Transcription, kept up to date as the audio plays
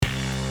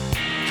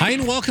Hi,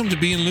 and welcome to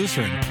Being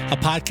Lutheran, a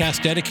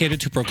podcast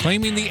dedicated to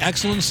proclaiming the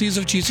excellencies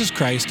of Jesus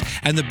Christ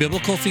and the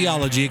biblical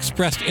theology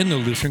expressed in the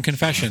Lutheran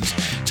confessions.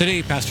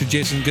 Today, Pastor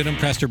Jason Goodham,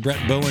 Pastor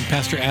Brett Bowe, and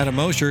Pastor Adam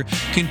Osher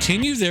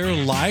continue their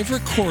live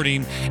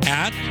recording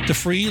at the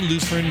Free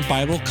Lutheran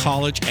Bible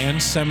College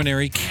and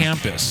Seminary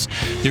campus.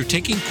 They're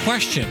taking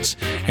questions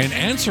and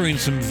answering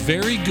some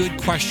very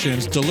good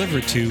questions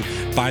delivered to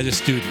by the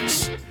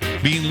students.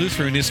 Being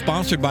Lutheran is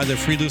sponsored by the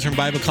Free Lutheran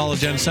Bible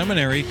College and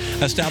Seminary,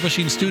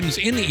 establishing students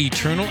in the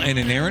eternal and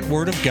inerrant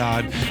Word of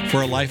God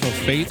for a life of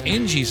faith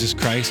in Jesus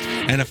Christ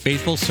and a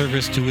faithful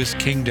service to His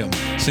kingdom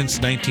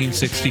since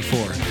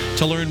 1964.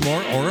 To learn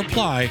more or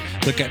apply,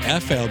 look at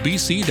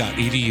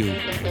flbc.edu.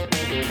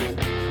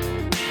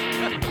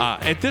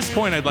 At this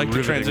point, I'd like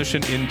to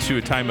transition into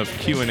a time of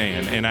Q&A,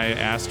 and I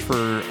asked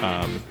for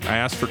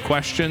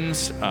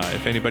questions.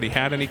 If anybody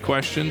had any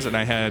questions, and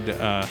I had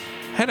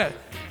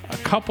a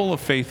couple of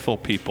faithful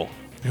people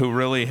who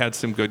really had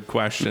some good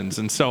questions.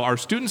 And so our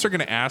students are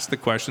going to ask the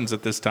questions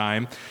at this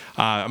time.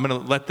 I'm going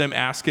to let them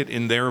ask it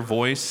in their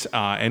voice,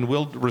 and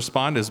we'll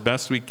respond as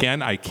best we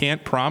can. I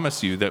can't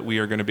promise you that we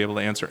are going to be able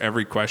to answer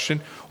every question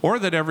or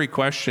that every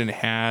question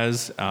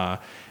has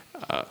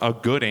a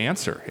good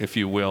answer, if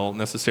you will,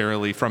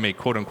 necessarily from a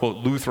quote-unquote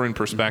Lutheran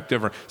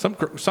perspective, or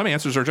some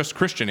answers are just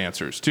Christian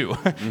answers too.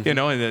 You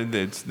know, and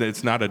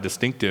it's not a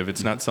distinctive.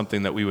 It's not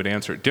something that we would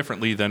answer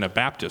differently than a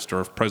Baptist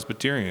or a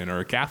Presbyterian or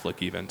a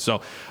Catholic even.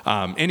 So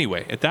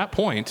anyway, at that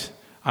point,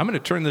 I'm going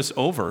to turn this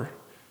over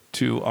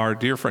to our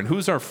dear friend.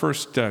 Who's our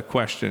first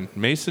question?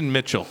 Mason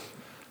Mitchell.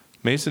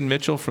 Mason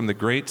Mitchell from the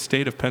great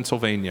state of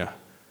Pennsylvania.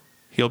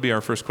 He'll be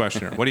our first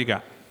questioner. What do you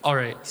got? All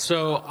right,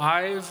 so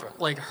I've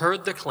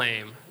heard the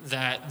claim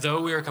that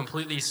though we are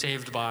completely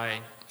saved by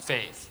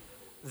faith,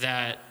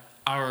 that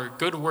our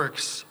good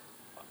works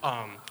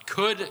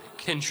could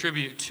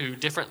contribute to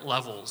different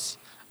levels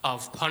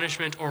of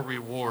punishment or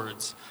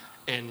rewards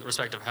in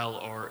respect of hell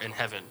or in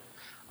heaven.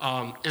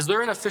 Is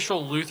there an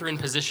official Lutheran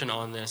position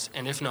on this?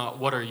 And if not,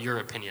 what are your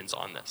opinions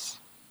on this?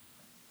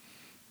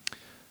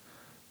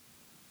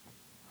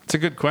 That's a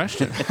good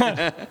question.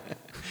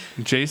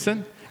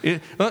 Jason?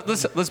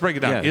 Let's break it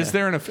down. Is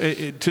there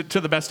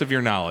to the best of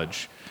your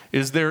knowledge,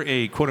 is there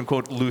a quote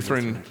unquote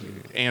Lutheran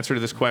answer to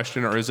this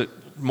question, or is it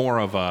more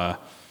of a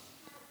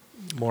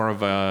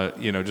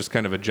just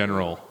kind of a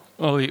general?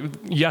 Well,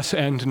 yes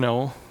and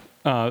no.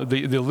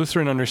 The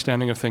Lutheran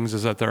understanding of things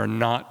is that there are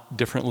not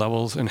different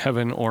levels in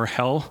heaven or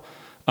hell,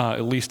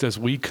 at least as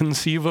we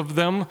conceive of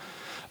them.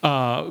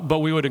 But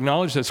we would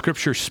acknowledge that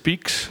Scripture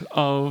speaks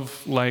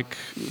of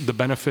the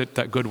benefit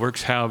that good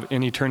works have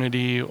in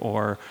eternity,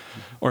 or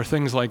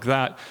things like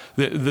that.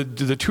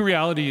 The two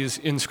realities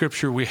in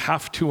Scripture we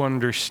have to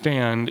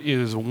understand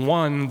is,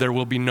 one, there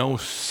will be no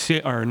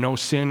sin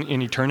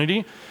in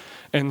eternity,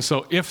 and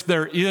so if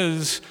there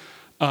is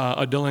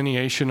a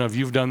delineation of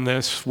you've done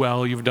this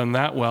well, you've done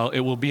that well,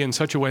 it will be in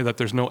such a way that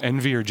there's no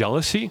envy or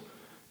jealousy.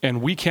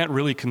 And we can't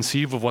really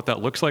conceive of what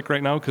that looks like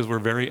right now because we're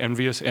very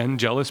envious and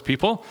jealous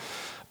people.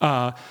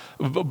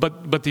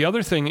 But the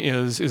other thing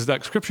is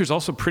that Scripture is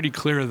also pretty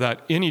clear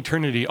that in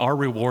eternity our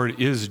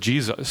reward is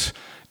Jesus,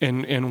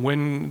 and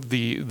when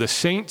the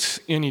saints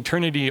in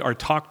eternity are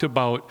talked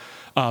about,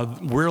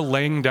 we're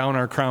laying down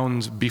our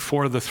crowns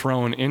before the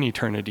throne in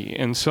eternity,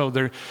 and so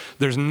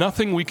there's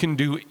nothing we can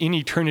do in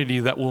eternity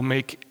that will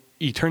make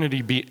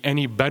eternity be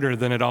any better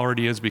than it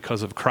already is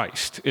because of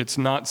Christ. It's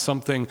not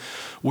something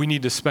we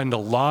need to spend a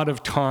lot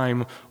of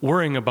time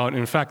worrying about.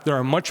 In fact, there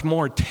are much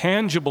more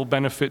tangible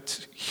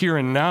benefits here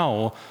and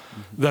now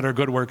that our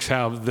good works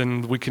have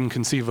than we can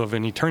conceive of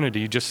in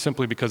eternity, just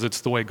simply because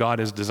it's the way God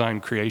has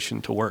designed creation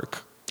to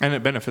work. And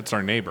it benefits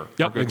our neighbor.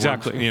 Yep,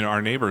 exactly. Works,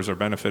 our neighbors are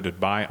benefited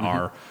by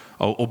our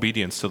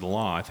obedience to the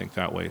law. I think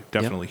that way,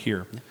 definitely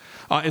here.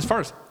 As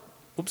far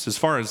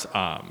as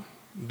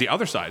the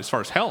other side, as far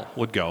as hell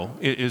would go,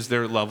 is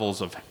there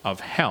levels of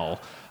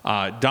hell?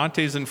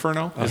 Dante's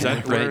Inferno, is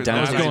that where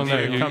Dante's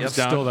Inferno comes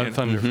down? Stole that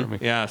thunder from me.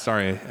 Yeah,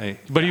 sorry.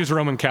 But he was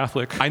Roman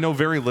Catholic. I know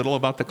very little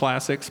about the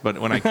classics, but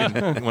when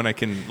I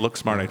can look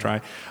smart, I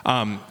try.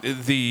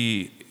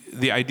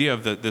 The idea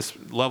of this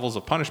levels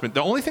of punishment,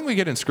 the only thing we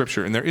get in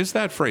Scripture, and there is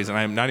that phrase, and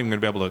I'm not even going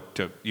to be able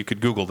to you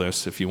could Google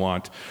this if you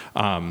want,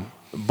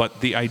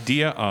 but the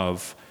idea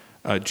of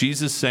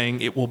Jesus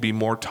saying it will be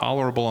more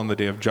tolerable on the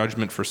day of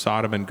judgment for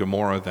Sodom and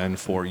Gomorrah than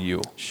for you.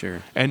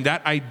 Sure. And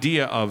that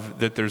idea of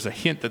that there's a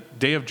hint that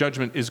day of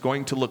judgment is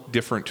going to look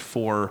different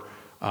for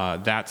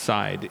that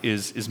side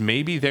is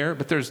maybe there,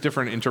 but there's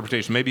different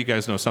interpretations. Maybe you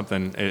guys know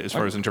something as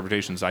far as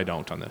interpretations I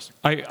don't on this.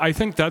 I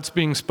think that's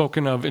being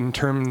spoken of in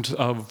terms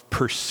of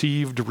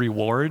perceived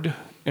reward,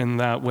 in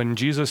that when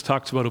Jesus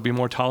talks about it'll be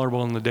more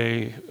tolerable in the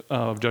day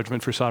of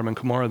judgment for Sodom and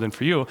Gomorrah than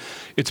for you,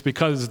 it's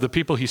because the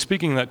people he's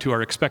speaking that to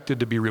are expected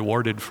to be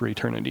rewarded for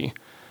eternity.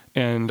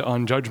 And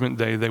on Judgment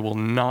Day, they will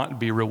not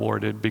be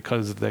rewarded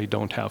because they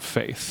don't have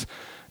faith.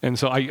 And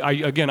so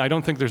I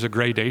don't think there's a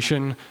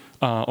gradation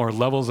or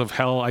levels of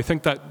hell. I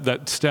think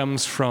that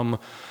stems from,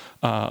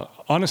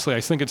 honestly,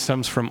 I think it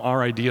stems from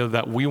our idea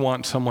that we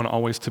want someone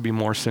always to be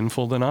more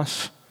sinful than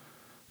us.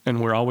 And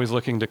we're always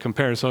looking to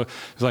compare. So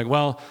it's like,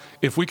 well,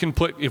 if we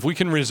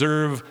can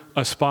reserve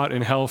a spot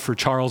in hell for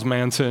Charles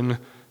Manson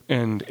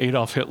and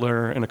Adolf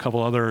Hitler and a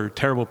couple other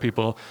terrible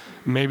people,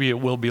 maybe it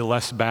will be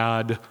less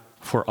bad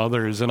for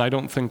others. And I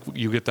don't think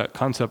you get that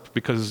concept,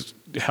 because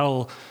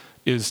hell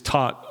is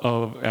taught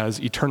of as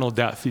eternal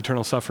death,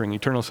 eternal suffering,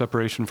 eternal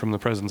separation from the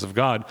presence of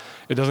God.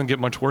 It doesn't get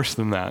much worse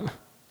than that.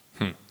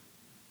 Do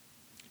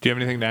you have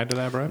anything to add to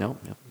that, Brad? No.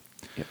 Yep.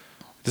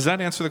 Does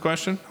that answer the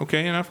question?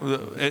 Okay, enough.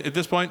 At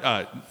this point,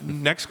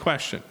 next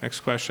question.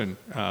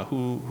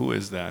 Who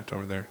is that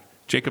over there?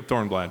 Jacob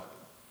Thornblad.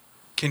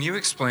 Can you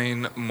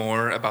explain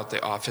more about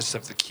the office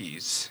of the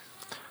keys?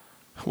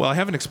 Well, I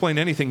haven't explained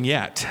anything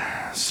yet,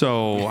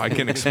 so I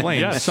can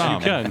explain Yes,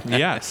 some. you can.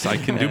 Yes, I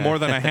can do more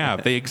than I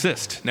have. They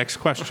exist. Next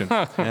question.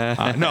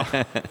 No,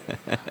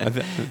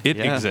 it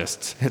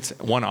exists. It's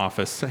one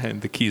office,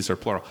 and the keys are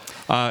plural.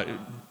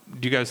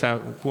 Do you guys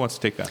have? Who wants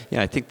to take that?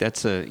 Yeah, I think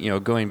that's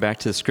going back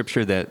to the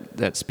scripture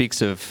that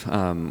speaks of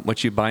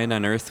what you bind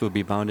on earth will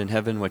be bound in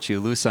heaven. What you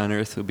loose on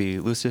earth will be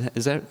loosed in.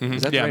 Is that Mm-hmm.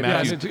 is that Yeah, right?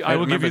 Matthew. I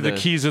will give you the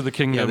keys of the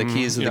kingdom. Yeah, the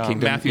keys of the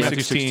kingdom. Matthew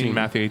 16,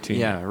 Matthew 18.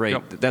 Yeah, right.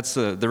 Yep. That's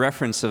the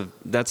reference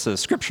that's a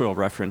scriptural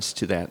reference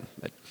to that.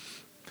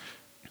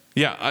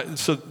 Yeah.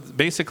 So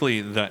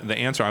basically, the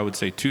answer I would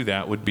say to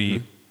that would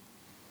be,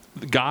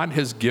 God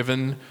has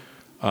given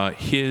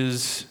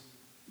His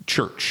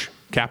church.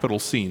 Capital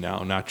C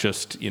now, not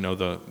just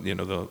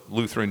the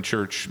Lutheran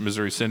Church,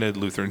 Missouri Synod,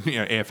 Lutheran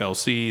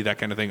AFLC, that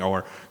kind of thing,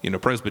 or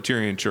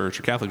Presbyterian Church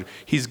or Catholic.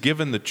 He's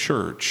given the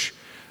church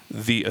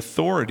the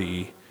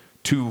authority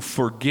to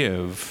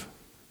forgive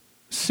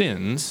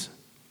sins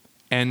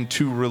and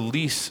to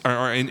release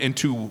and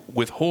to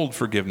withhold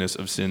forgiveness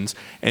of sins.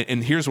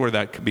 And here's where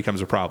that becomes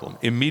a problem.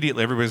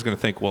 Immediately, everybody's going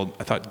to think, well,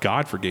 I thought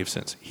God forgave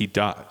sins. He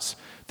does.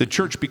 The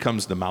church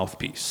becomes the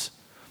mouthpiece.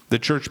 The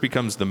church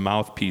becomes the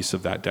mouthpiece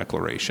of that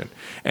declaration.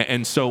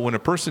 And so when a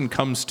person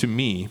comes to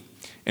me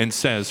and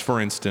says, for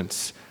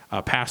instance,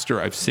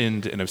 Pastor, I've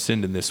sinned, and I've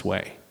sinned in this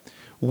way,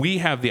 we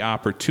have the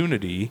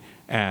opportunity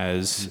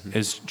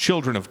as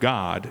children of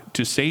God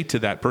to say to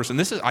that person,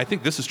 I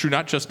think this is true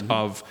not just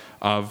of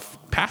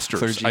pastors.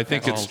 Clergy, I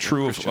think it's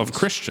true of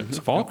Christians,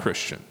 of all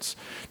Christians,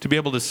 to be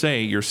able to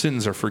say your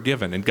sins are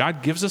forgiven. And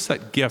God gives us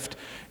that gift,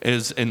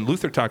 and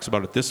Luther talks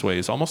about it this way,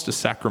 is almost a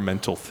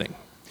sacramental thing.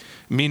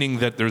 Meaning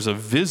that there's a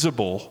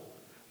visible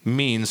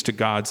means to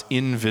God's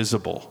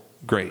invisible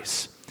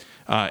grace.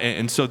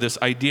 And so this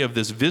idea of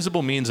this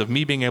visible means of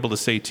me being able to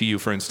say to you,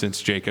 for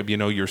instance, Jacob,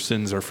 your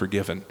sins are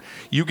forgiven.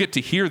 You get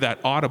to hear that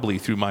audibly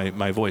through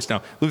my voice.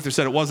 Now, Luther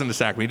said it wasn't a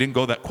sacrament. He didn't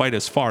go that quite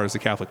as far as the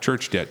Catholic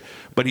Church did.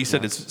 But he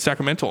said it's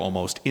sacramental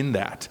almost in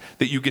that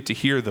you get to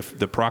hear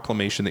the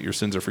proclamation that your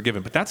sins are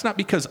forgiven. But that's not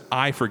because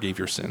I forgave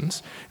your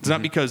sins. It's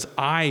not because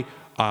I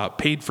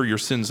paid for your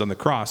sins on the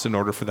cross in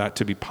order for that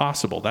to be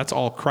possible. That's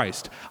all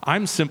Christ.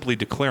 I'm simply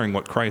declaring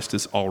what Christ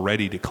has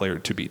already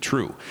declared to be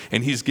true.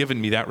 And He's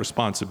given me that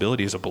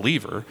responsibility as a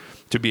believer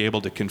to be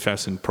able to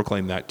confess and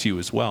proclaim that to you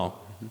as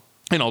well.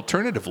 And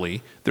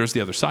alternatively, there's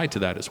the other side to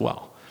that as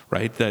well,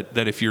 right?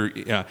 That if you're,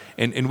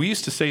 and we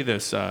used to say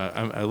this,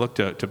 I looked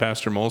to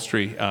Pastor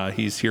Molstry,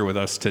 he's here with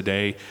us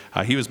today.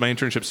 He was my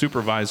internship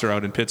supervisor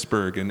out in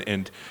Pittsburgh,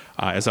 and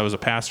as I was a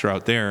pastor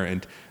out there,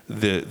 and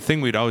the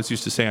thing we'd always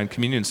used to say on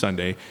Communion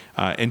Sunday,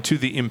 and to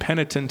the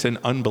impenitent and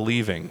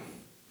unbelieving,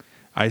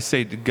 I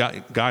say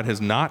God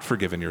has not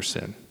forgiven your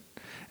sin.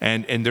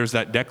 And there's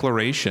that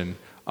declaration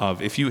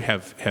of if you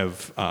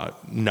have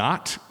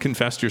not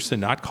confessed your sin,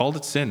 not called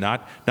it sin,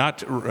 not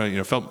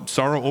felt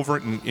sorrow over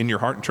it in your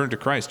heart and turned to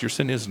Christ, your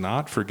sin is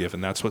not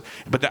forgiven. That's what.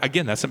 But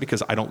again, that's not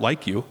because I don't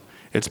like you.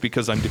 It's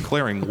because I'm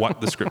declaring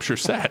what the Scripture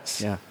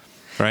says. Yeah.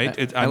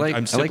 Right?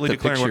 I'm simply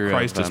declaring what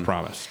Christ has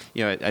promised.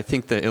 I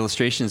think the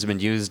illustrations have been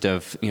used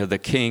of the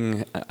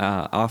king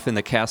off in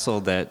the castle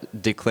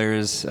that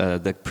declares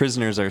the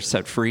prisoners are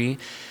set free.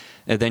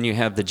 And then you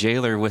have the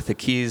jailer with the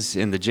keys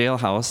in the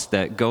jailhouse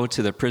that go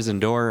to the prison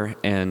door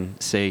and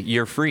say,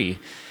 you're free.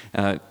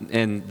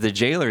 And the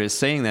jailer is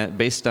saying that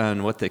based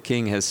on what the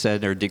king has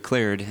said or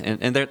declared.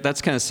 And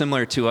that's kind of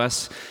similar to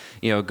us,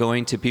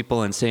 going to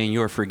people and saying,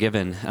 you're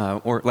forgiven,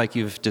 or like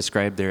you've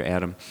described there,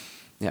 Adam.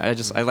 Yeah,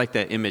 I like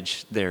that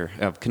image there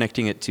of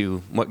connecting it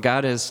to what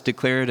God has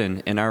declared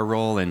and our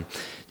role and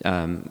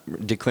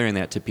declaring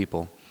that to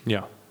people.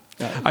 Yeah.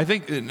 I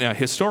think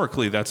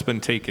historically that's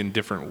been taken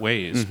different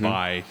ways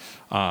by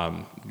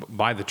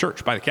the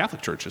church, by the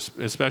Catholic Church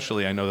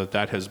especially. I know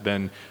that has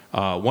been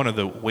one of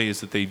the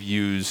ways that they've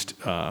used,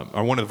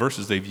 or one of the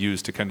verses they've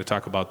used to kind of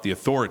talk about the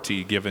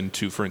authority given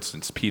to, for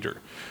instance, Peter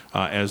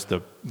as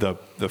the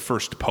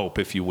first pope,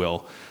 if you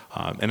will.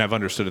 And I've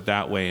understood it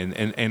that way.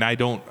 And I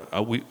don't,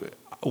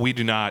 we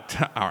do not,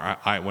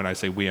 when I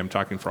say we, I'm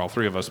talking for all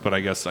three of us, but I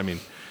guess,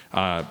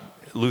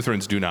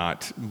 Lutherans do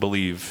not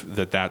believe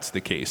that that's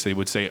the case. They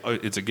would say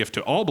it's a gift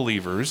to all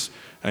believers,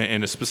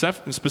 and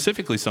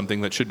specifically something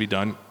that should be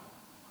done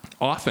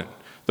often.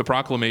 The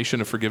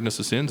proclamation of forgiveness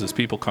of sins as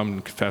people come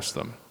and confess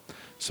them.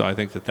 So I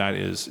think that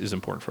is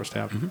important for us to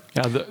have. Mm-hmm.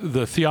 Yeah,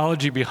 the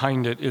theology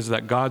behind it is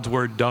that God's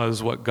word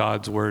does what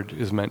God's word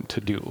is meant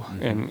to do.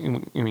 Mm-hmm.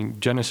 And I mean,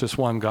 Genesis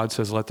 1, God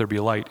says, let there be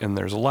light, and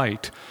there's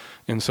light.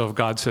 And so if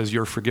God says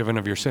you're forgiven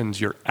of your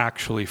sins, you're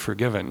actually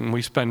forgiven. And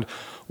we spend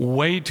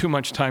way too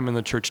much time in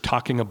the church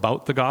talking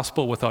about the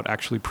gospel without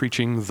actually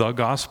preaching the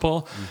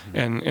gospel.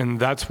 Mm-hmm. And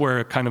that's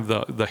where kind of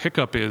the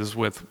hiccup is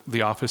with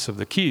the office of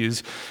the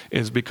keys,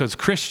 is because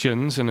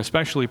Christians, and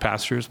especially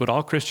pastors, but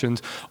all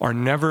Christians, are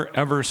never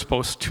ever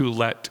supposed to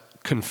let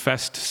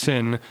confessed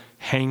sin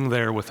hang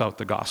there without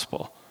the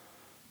gospel.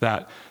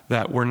 That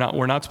we're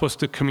not supposed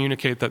to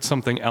communicate that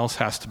something else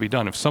has to be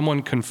done. If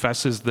someone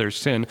confesses their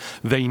sin,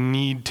 they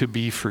need to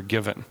be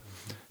forgiven.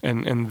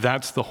 And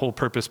that's the whole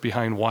purpose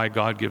behind why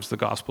God gives the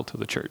gospel to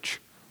the church.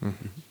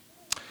 Mm-hmm.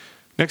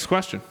 Next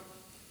question.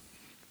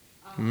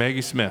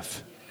 Maggie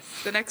Smith.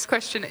 The next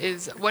question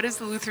is, what is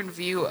the Lutheran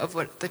view of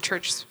what the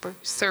church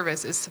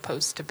service is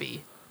supposed to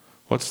be?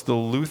 What's the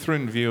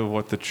Lutheran view of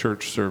what the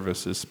church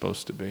service is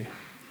supposed to be?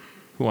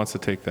 Who wants to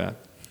take that?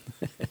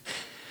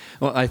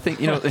 Well, I think,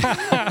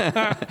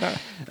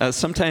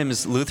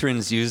 sometimes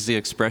Lutherans use the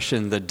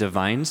expression the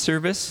divine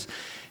service,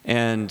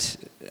 and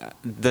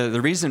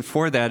the reason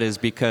for that is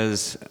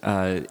because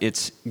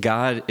it's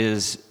God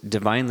is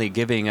divinely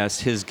giving us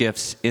his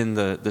gifts in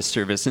the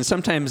service. And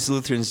sometimes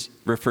Lutherans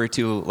refer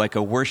to like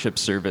a worship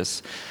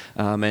service,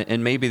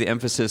 and maybe the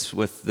emphasis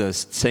with the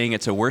saying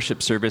it's a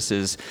worship service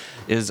is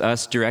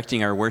us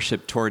directing our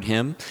worship toward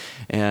him.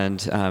 And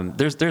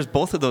there's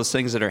both of those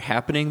things that are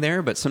happening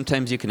there, but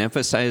sometimes you can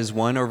emphasize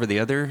one over the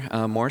other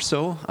more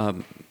so.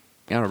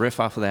 Riff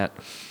off of that.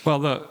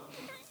 Well,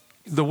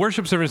 the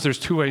worship service, there's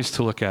two ways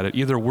to look at it.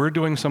 Either we're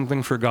doing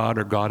something for God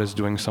or God is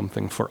doing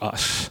something for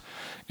us.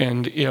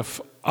 And if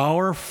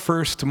our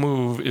first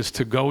move is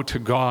to go to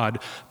God,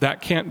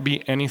 that can't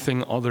be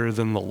anything other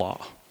than the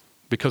law.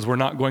 Because we're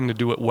not going to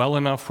do it well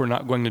enough, we're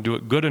not going to do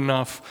it good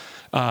enough,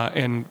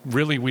 and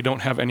really we don't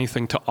have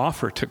anything to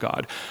offer to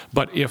God.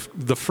 But if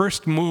the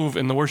first move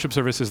in the worship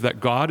service is that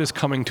God is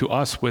coming to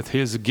us with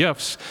his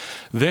gifts,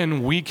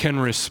 then we can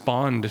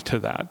respond to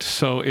that.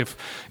 So if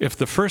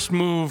the first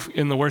move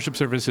in the worship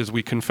service is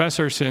we confess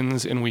our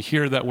sins and we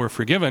hear that we're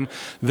forgiven,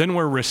 then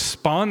we're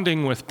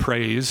responding with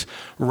praise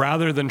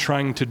rather than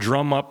trying to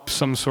drum up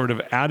some sort of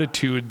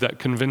attitude that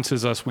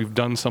convinces us we've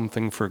done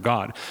something for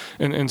God.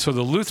 And so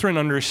the Lutheran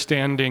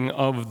understanding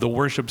of the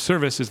worship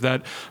service is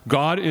that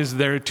God is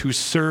there to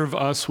serve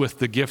us with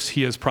the gifts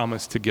he has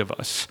promised to give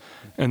us.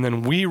 And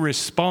then we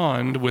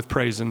respond with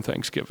praise and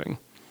thanksgiving.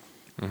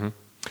 Mm-hmm.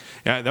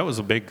 Yeah, that was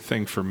a big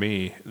thing for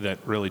me that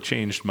really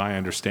changed my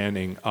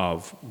understanding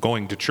of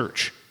going to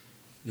church.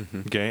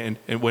 Mm-hmm. Okay,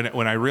 and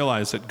when I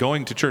realized that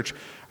going to church,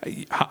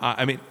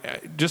 I mean,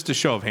 just a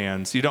show of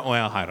hands, I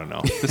don't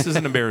know. This is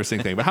an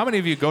embarrassing thing, but how many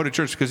of you go to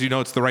church because you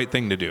know it's the right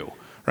thing to do?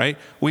 Right?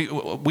 We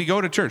go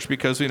to church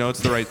because we know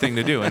it's the right thing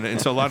to do. And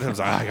so a lot of times,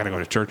 I got to go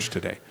to church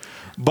today.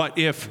 But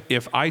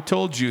if I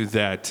told you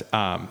that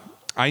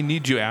I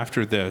need you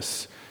after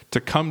this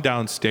to come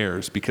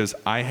downstairs because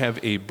I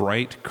have a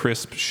bright,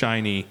 crisp,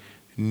 shiny,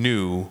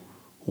 new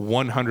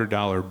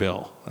 $100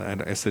 bill. I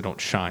guess they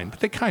don't shine, but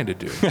they kind of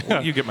do.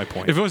 Well, you get my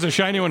point. If it was a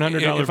shiny $100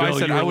 bill, if I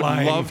said I would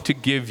lying. love to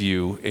give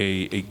you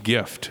a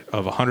gift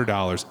of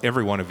 $100,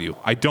 every one of you.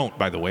 I don't,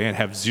 by the way, and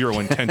have zero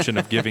intention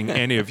of giving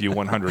any of you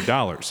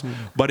 $100.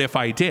 But if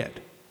I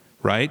did,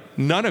 right,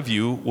 none of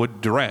you would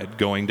dread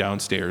going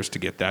downstairs to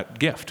get that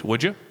gift,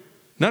 would you?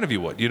 None of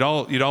you would. You'd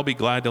all be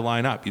glad to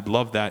line up. You'd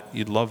love that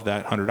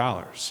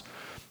 $100.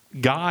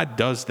 God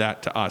does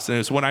that to us, and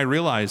it's when I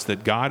realized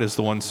that God is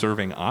the one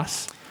serving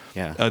us.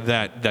 Yeah.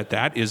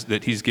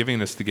 That he's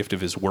giving us the gift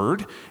of his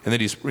word, and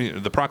that he's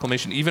the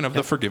proclamation even of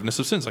the forgiveness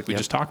of sins, like we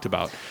just talked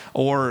about,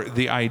 or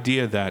the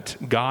idea that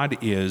God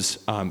is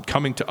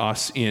coming to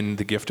us in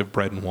the gift of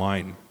bread and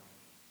wine.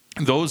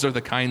 Those are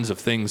the kinds of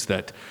things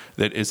that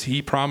as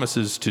he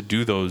promises to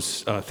do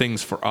those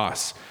things for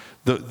us,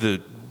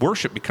 the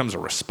worship becomes a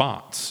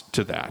response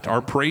to that.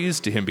 Our praise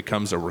to him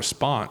becomes a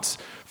response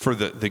for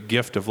the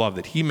gift of love,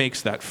 that he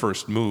makes that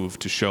first move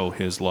to show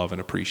his love and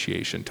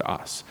appreciation to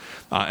us.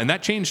 And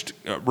that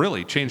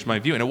really changed my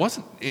view. And it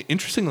wasn't,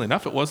 interestingly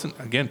enough,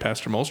 again,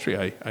 Pastor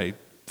Molstry, I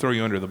throw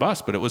you under the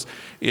bus, but it was...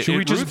 Should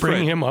we just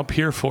bring him up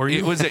here for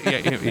you?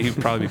 He'd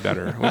probably be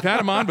better. We've had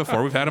him on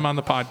before. We've had him on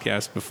the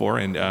podcast before,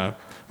 and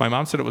my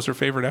mom said it was her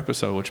favorite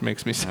episode, which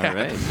makes me sad.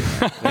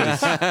 All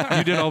right.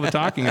 You did all the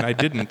talking, and I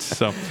didn't.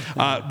 So,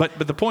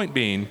 but the point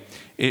being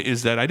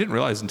is that I didn't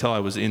realize until I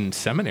was in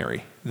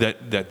seminary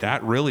that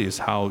really is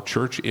how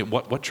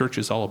what church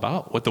is all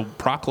about, what the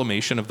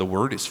proclamation of the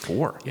word is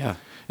for. Yeah.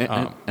 And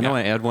I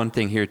want to add one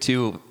thing here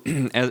too.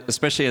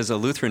 Especially as a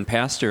Lutheran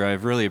pastor,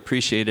 I've really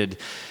appreciated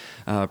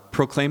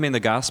proclaiming the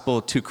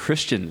gospel to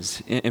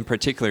Christians in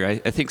particular. I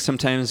think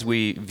sometimes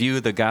we view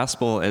the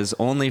gospel as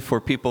only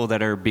for people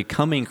that are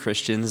becoming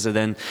Christians, and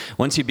then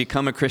once you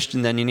become a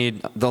Christian, then you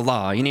need the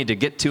law. You need to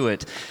get to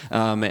it.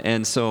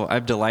 And so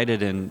I've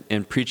delighted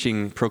in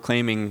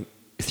proclaiming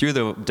through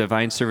the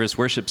divine service,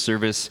 worship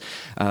service,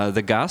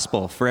 the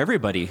gospel for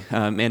everybody.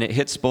 And it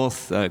hits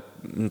both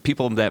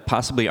people that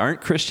possibly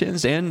aren't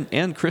Christians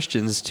and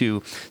Christians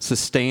to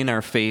sustain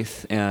our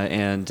faith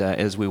and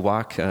as we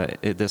walk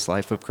this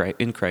life of Christ,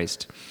 in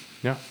Christ.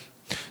 Yeah.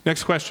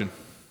 Next question.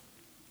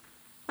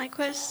 My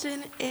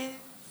question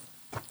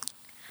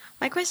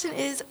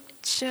is,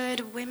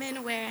 should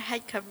women wear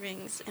head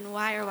coverings, and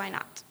why or why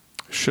not?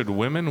 Should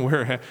women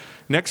wear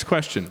Next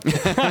question.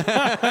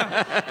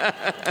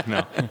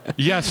 No.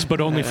 Yes,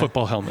 but only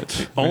football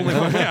helmets. Only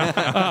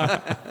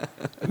yeah.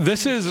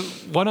 This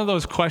is one of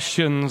those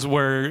questions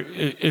where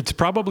it's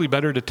probably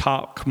better to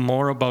talk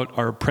more about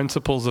our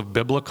principles of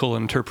biblical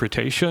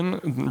interpretation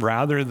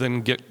rather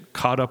than get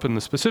caught up in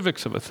the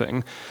specifics of a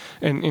thing.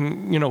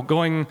 And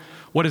going,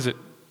 what is it,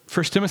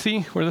 1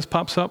 Timothy, where this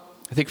pops up?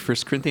 I think 1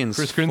 Corinthians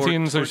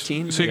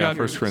 14. So you got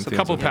 1 Corinthians, a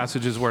couple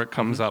passages where it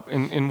comes up.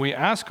 And we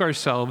ask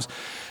ourselves,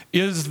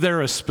 is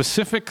there a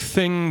specific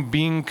thing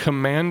being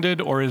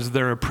commanded or is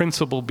there a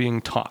principle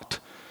being taught?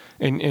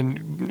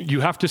 And you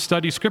have to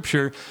study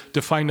Scripture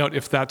to find out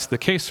if that's the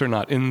case or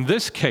not. In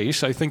this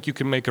case, I think you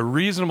can make a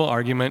reasonable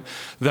argument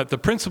that the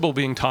principle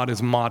being taught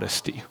is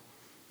modesty.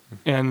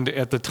 And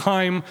at the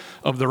time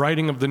of the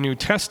writing of the New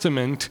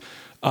Testament,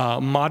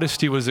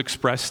 modesty was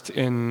expressed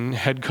in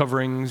head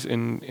coverings,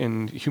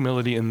 in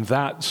humility, in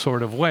that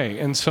sort of way.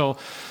 And so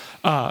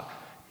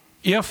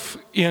if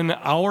in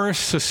our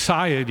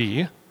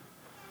society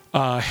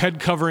head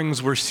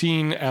coverings were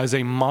seen as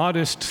a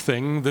modest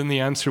thing, then the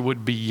answer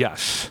would be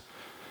yes.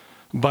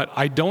 But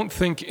I don't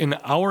think in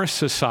our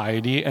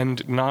society,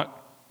 and not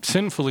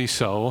sinfully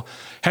so,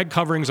 head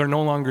coverings are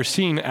no longer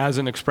seen as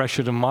an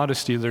expression of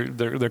modesty.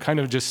 They're kind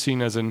of just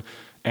seen as an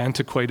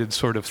antiquated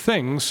sort of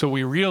thing. So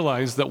we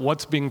realize that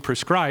what's being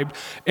prescribed,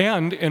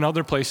 and in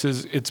other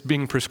places it's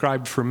being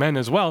prescribed for men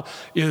as well,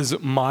 is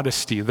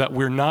modesty, that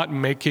we're not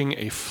making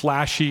a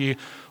flashy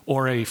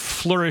or a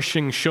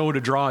flourishing show to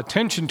draw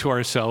attention to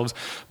ourselves,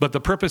 but the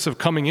purpose of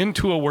coming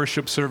into a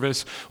worship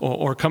service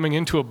or coming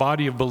into a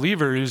body of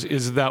believers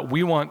is that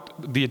we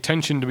want the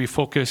attention to be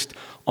focused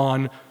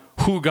on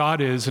who God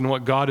is and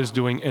what God is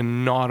doing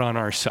and not on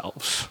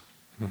ourselves.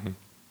 Mm-hmm.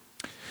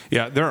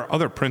 Yeah, there are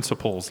other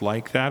principles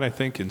like that, I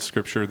think, in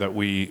Scripture that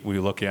we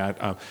look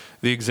at.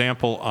 The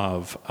example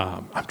of,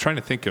 I'm trying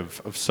to think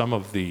of some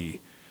of the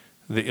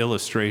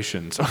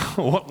illustrations.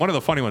 One of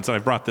the funny ones, and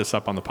I've brought this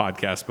up on the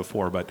podcast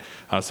before, but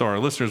so our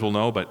listeners will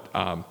know, but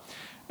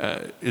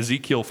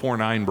Ezekiel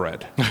 4:9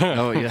 bread.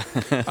 Oh, yeah.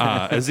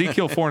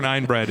 Ezekiel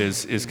 4:9 bread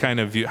is kind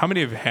of, how many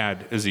have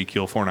had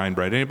Ezekiel 4:9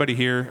 bread? Anybody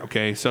here?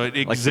 Okay, so it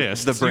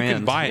exists. The brand. You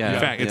can buy it. Yeah. In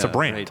fact, it's a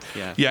brand.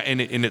 Right. Yeah, and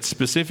it's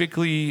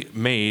specifically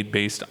made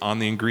based on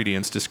the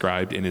ingredients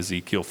described in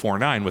Ezekiel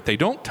 4:9. What they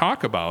don't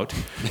talk about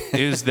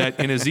is that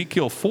in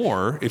Ezekiel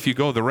 4, if you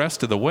go the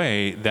rest of the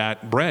way,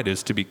 that bread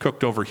is to be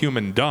cooked over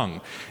human dung.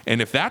 And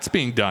if that's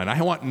being done,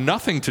 I want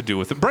nothing to do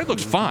with it. Bread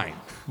looks fine.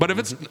 But if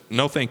it's,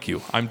 no thank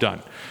you, I'm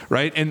done,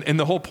 right? And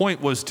the whole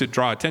point was to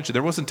draw attention.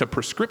 There wasn't a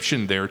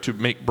prescription there to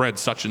make bread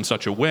such and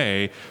such a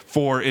way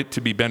for it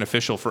to be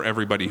beneficial for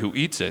everybody who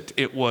eats it.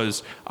 It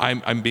was,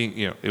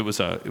 it was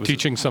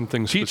Teaching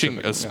something teaching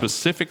specific, a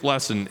specific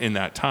lesson in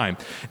that time.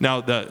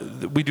 Now,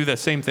 we do that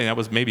same thing. That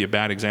was maybe a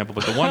bad example,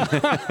 but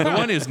the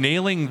one is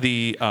nailing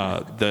the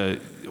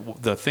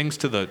things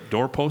to the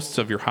doorposts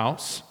of your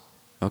house.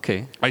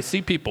 Okay. I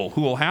see people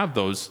who will have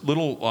those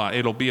little,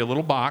 it'll be a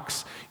little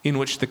box in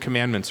which the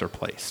commandments are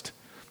placed.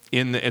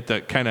 And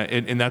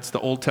that's the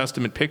Old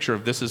Testament picture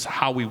of this is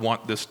how we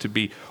want this to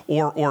be.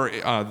 Or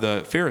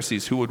the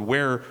Pharisees who would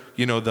wear,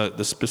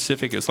 the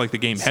specific, it's like the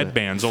game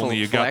headbands, only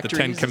you got the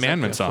 10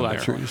 commandments on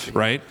there,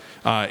 right?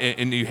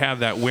 And you have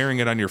that wearing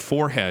it on your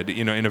forehead,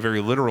 in a very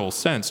literal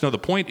sense. No, the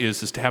point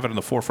is to have it on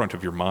the forefront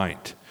of your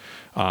mind.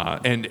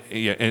 And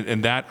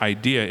that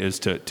idea is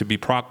to be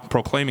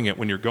proclaiming it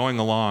when you're going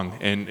along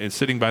and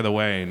sitting by the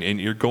way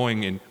and you're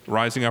going and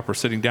rising up or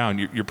sitting down.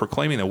 You're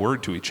proclaiming the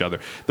word to each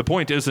other. The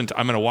point isn't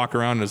I'm going to walk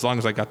around and as long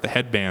as I got the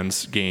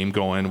headbands game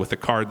going with a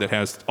card that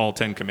has all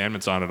 10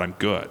 commandments on it, I'm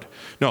good.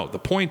 No, the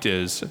point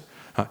is,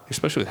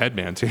 especially with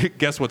headbands,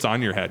 guess what's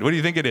on your head? What do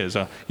you think it is?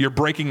 You're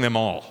breaking them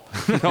all.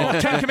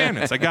 10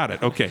 commandments, I got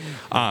it. Okay.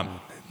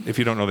 If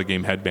you don't know the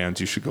game headbands,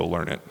 you should go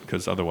learn it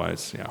because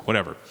otherwise,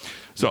 whatever.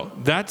 So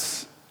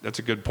that's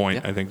a good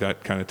point. Yeah. I think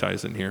that kind of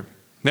ties in here.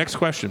 Next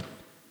question.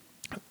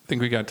 I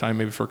think we got time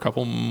maybe for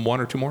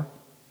one or two more.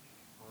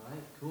 All right,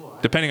 cool.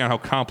 Depending on how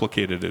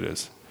complicated it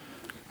is.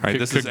 All right,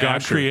 could God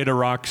Asher. Create a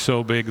rock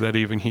so big that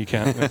even he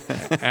can't?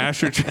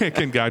 Asher,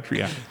 can God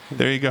create? Yeah.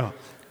 There you go.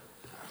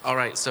 All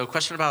right, so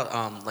question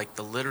about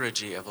the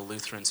liturgy of a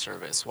Lutheran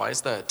service. Why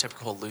is the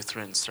typical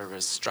Lutheran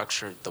service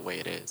structured the way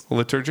it is?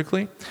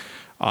 Liturgically?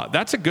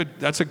 That's a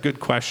good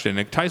question.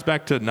 It ties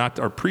back to not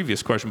our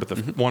previous question, but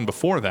the one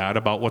before that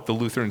about what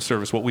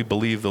we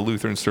believe the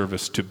Lutheran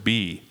service to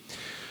be.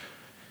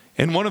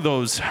 And one of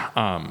those,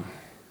 I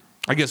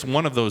guess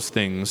one of those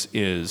things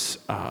is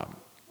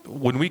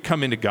when we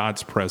come into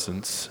God's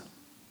presence,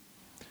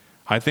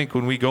 I think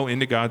when we go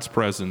into God's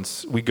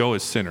presence, we go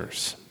as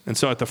sinners. And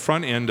so at the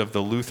front end of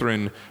the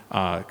Lutheran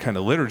kind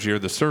of liturgy or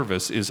the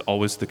service is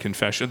always the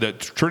confession. The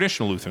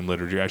traditional Lutheran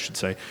liturgy, I should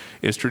say,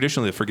 is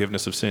traditionally the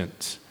forgiveness of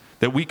sins.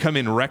 That we come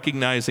in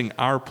recognizing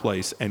our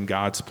place and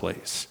God's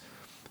place.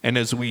 And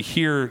as we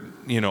hear,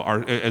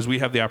 as we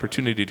have the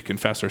opportunity to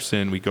confess our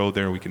sin, we go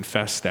there, we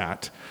confess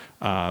that.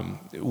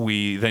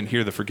 We then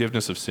hear the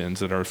forgiveness of sins,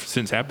 that our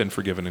sins have been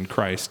forgiven in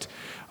Christ.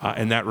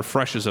 And that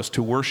refreshes us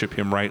to worship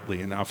him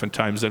rightly. And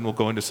oftentimes then we'll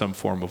go into some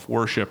form of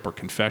worship or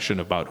confession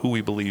about who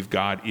we believe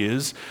God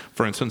is.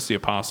 For instance, the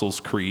Apostles'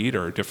 Creed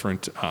or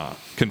different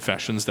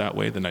confessions that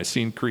way. The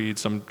Nicene Creed,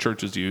 some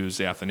churches use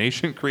the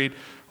Athanasian Creed.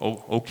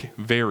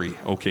 Very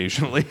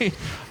occasionally,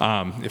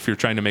 if you're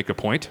trying to make a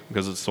point,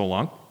 because it's so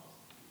long.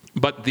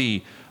 But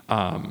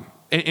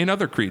in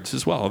other creeds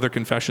as well, other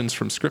confessions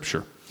from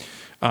Scripture.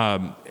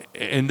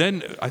 And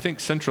then I think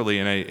centrally,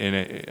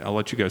 and I'll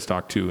let you guys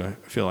talk too. I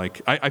feel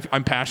like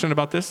I'm passionate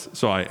about this,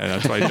 so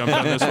that's why I jumped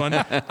on this one.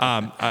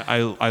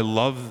 I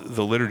love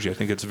the liturgy. I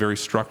think it's very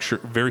structured,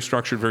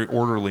 very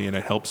orderly, and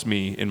it helps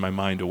me in my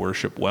mind to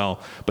worship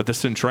well. But the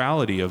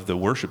centrality of the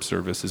worship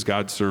service is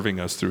God serving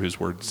us through his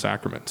word and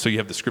sacrament. So you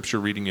have the scripture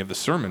reading, you have the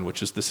sermon,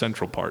 which is the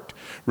central part,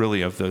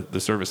 really, of the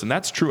service. And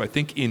that's true, I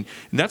think, and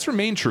that's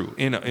remained true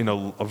in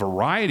a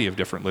variety of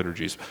different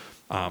liturgies.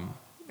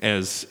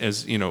 As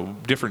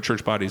different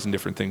church bodies and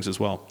different things as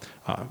well.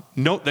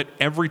 Note that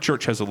every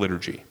church has a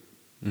liturgy.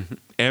 Mm-hmm.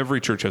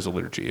 Every church has a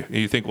liturgy.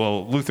 You think,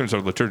 well, Lutherans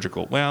are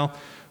liturgical. Well,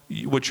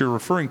 what you're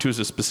referring to is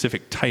a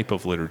specific type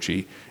of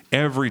liturgy.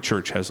 Every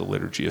church has a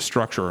liturgy, a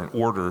structure, an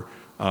order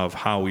of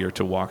how we are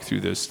to walk through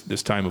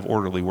this time of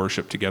orderly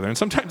worship together. And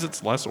sometimes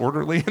it's less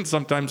orderly, and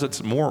sometimes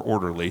it's more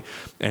orderly.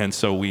 And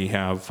so we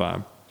have,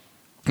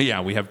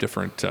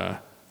 different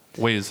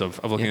ways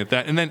of looking at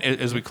that. And then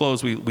as we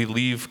close, we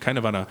leave kind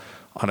of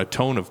on a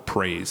tone of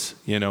praise,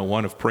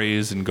 one of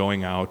praise and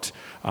going out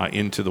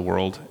into the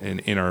world and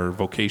in our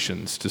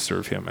vocations to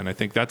serve him. And I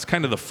think that's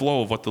kind of the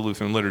flow of what the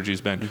Lutheran liturgy has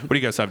been. Mm-hmm. What do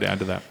you guys have to add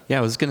to that? Yeah,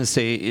 I was going to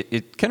say,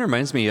 it kind of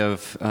reminds me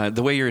of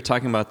the way you were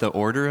talking about the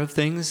order of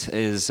things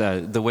is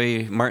the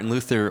way Martin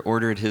Luther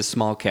ordered his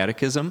small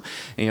catechism.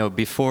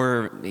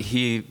 Before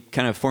he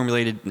kind of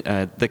formulated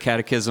the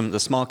catechism, the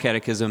small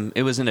catechism,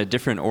 it was in a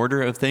different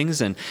order of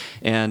things.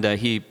 And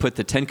he put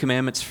the 10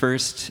 Commandments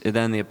first, and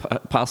then the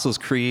Apostles'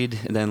 Creed,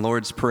 and then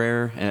Lord's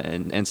Prayer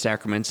and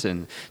sacraments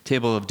and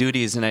table of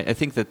duties. And I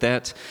think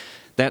that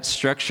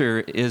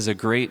structure is a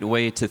great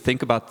way to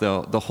think about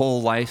the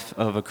whole life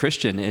of a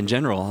Christian in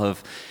general,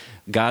 of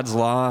God's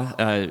law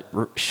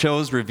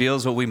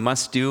reveals what we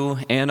must do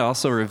and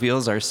also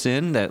reveals our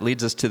sin. That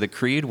leads us to the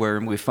creed, where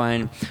we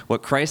find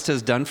what Christ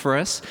has done for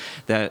us.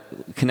 That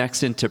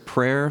connects into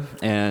prayer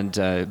and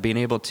being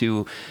able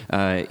to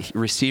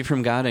receive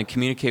from God and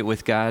communicate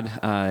with God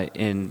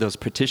in those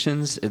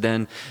petitions. And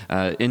then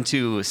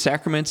into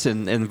sacraments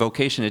and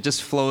vocation. It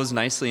just flows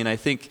nicely. And I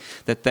think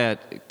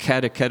that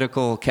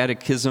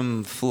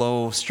catechism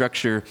flow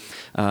structure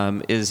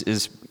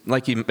is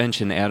like you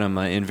mentioned, Adam,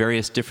 in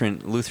various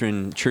different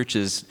Lutheran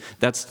churches,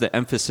 that's the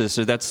emphasis,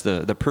 or that's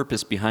the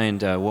purpose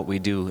behind what we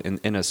do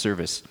in a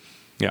service.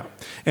 Yeah,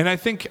 and I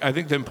think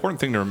the important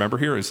thing to remember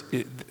here is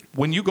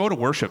when you go to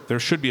worship, there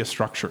should be a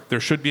structure, there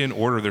should be an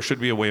order, there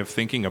should be a way of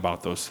thinking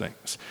about those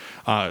things.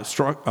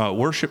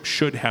 Worship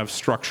should have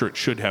structure, it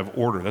should have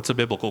order. That's a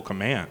biblical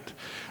command,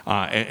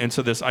 and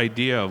so this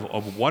idea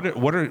of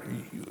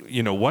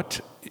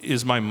what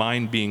is my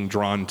mind being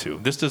drawn to?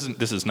 This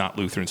is not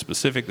Lutheran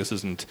specific. This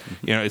isn't,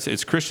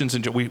 it's Christians,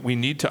 and we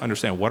need to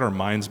understand what our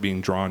mind's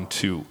being drawn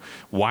to,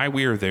 why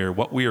we are there,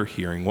 what we are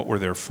hearing, what we're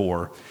there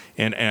for,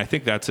 and I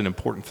think that's an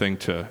important thing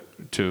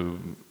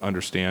to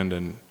understand.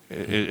 And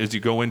as you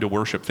go into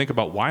worship, think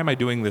about, why am I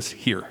doing this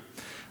here?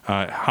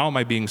 How am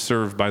I being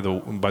served by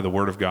the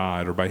Word of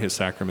God or by His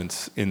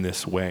sacraments in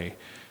this way?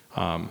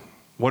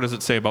 What does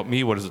it say about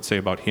me? What does it say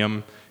about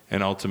Him?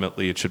 And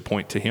ultimately, it should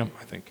point to Him,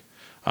 I think.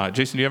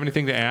 Jason, do you have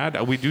anything to add?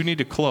 We do need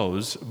to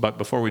close, but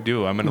before we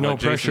do, I'm going to let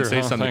Jason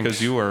say something,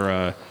 because you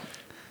are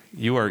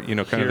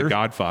kind of the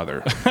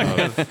godfather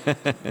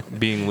of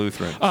being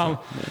Lutheran.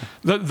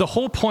 The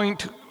whole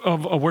point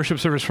of a worship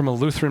service from a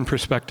Lutheran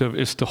perspective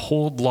is to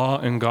hold law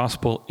and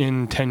gospel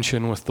in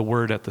tension with the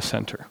Word at the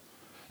center.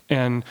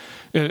 And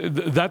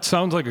that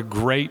sounds like a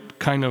great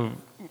kind of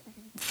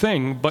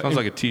thing, but sounds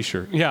like a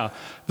T-shirt. Yeah.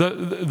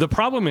 The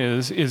problem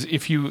is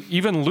if you,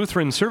 even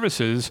Lutheran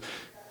services,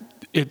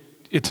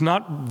 it's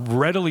not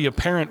readily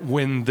apparent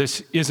when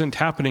this isn't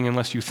happening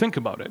unless you think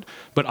about it.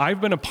 But I've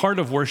been a part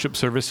of worship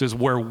services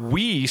where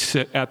we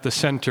sit at the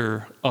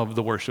center of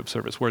the worship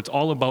service, where it's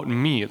all about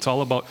me. It's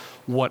all about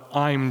what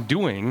I'm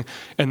doing,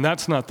 and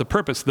that's not the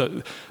purpose.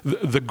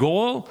 The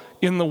goal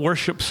in the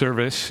worship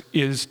service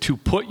is to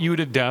put you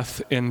to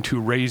death and to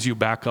raise you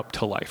back up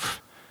to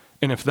life.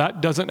 And if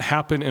that doesn't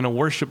happen in a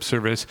worship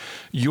service,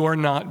 you're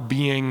not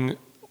being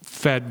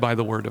fed by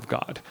the Word of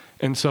God.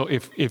 And so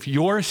if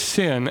your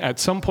sin at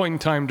some point in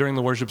time during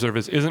the worship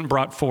service isn't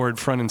brought forward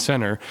front and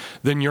center,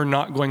 then you're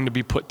not going to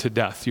be put to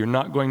death. You're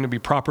not going to be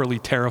properly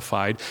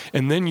terrified,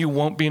 and then you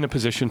won't be in a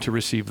position to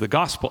receive the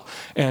gospel.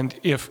 And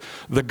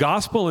if the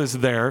gospel is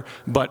there,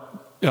 but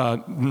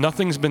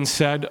nothing's been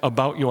said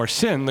about your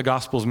sin, the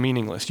gospel's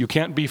meaningless. You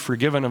can't be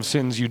forgiven of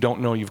sins you don't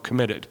know you've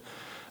committed.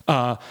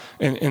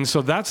 And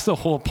so that's the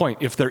whole point.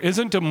 If there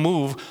isn't a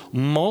move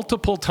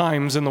multiple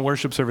times in the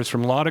worship service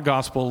from law to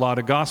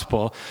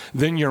gospel,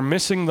 then you're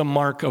missing the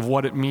mark of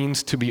what it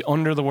means to be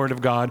under the Word of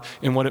God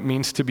and what it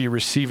means to be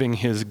receiving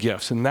His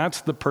gifts. And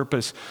that's the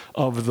purpose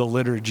of the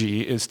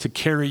liturgy, is to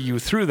carry you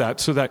through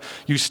that so that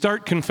you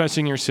start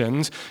confessing your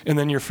sins and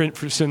then your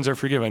sins are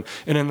forgiven.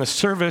 And in the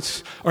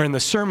service or in the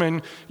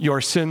sermon,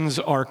 your sins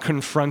are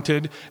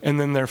confronted and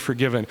then they're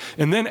forgiven.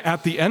 And then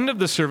at the end of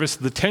the service,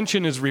 the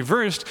tension is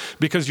reversed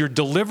because you're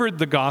delivered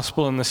the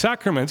gospel and the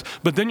sacraments,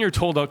 but then you're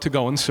told out to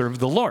go and serve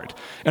the Lord.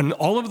 And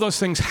all of those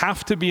things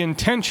have to be in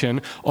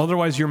tension,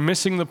 otherwise you're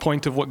missing the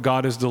point of what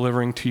God is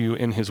delivering to you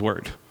in His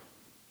Word.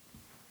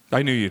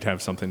 I knew you'd have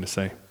something to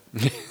say.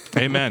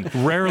 Amen.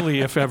 Rarely,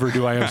 if ever,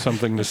 do I have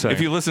something to say.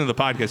 If you listen to the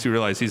podcast, you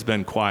realize he's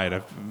been quiet.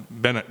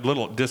 I've been a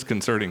little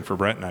disconcerting for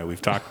Brett and I.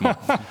 We've talked more.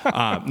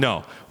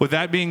 No. With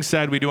that being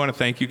said, we do want to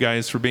thank you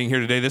guys for being here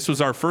today. This was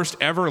our first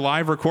ever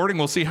live recording.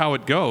 We'll see how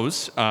it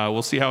goes.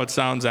 We'll see how it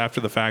sounds after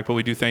the fact, but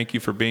we do thank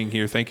you for being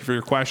here. Thank you for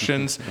your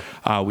questions.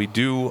 We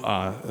do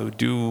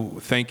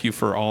thank you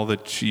for all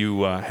that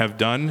you have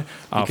done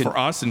for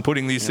us in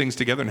putting these things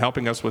together and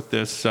helping us with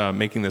this,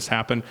 making this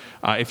happen.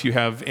 If you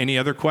have any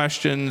other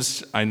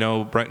questions, I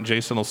know Brett and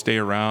Jason will stay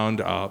around.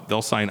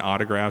 They'll sign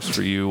autographs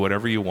for you,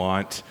 whatever you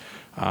want,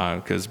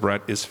 because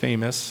Brett is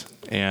famous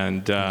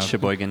and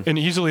Sheboygan, and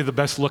easily the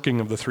best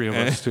looking of the three of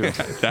us too.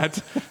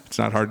 It's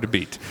not hard to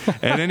beat.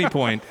 At any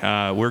point,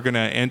 we're going to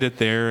end it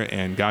there,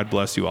 and God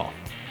bless you all.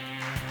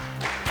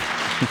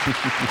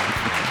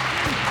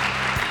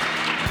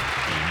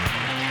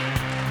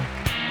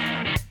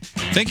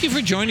 Thank you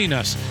for joining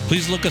us.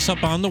 Please look us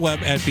up on the web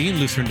at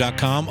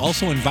beinglutheran.com.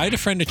 Also, invite a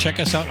friend to check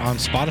us out on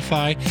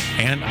Spotify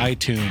and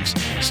iTunes.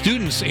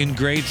 Students in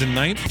grades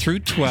 9th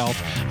through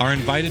 12th are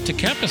invited to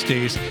campus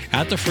days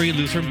at the Free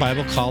Lutheran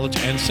Bible College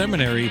and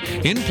Seminary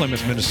in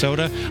Plymouth,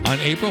 Minnesota on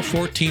April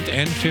 14th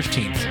and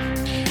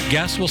 15th.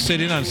 Guests will sit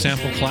in on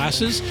sample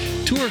classes,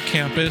 tour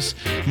campus,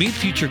 meet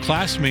future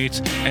classmates,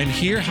 and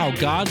hear how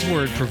God's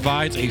Word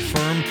provides a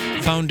firm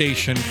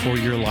foundation for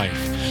your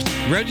life.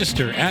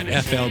 Register at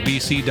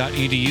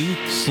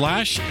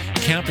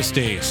flbc.edu/campus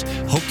days.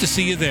 Hope to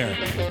see you there.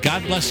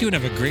 God bless you and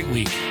have a great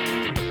week.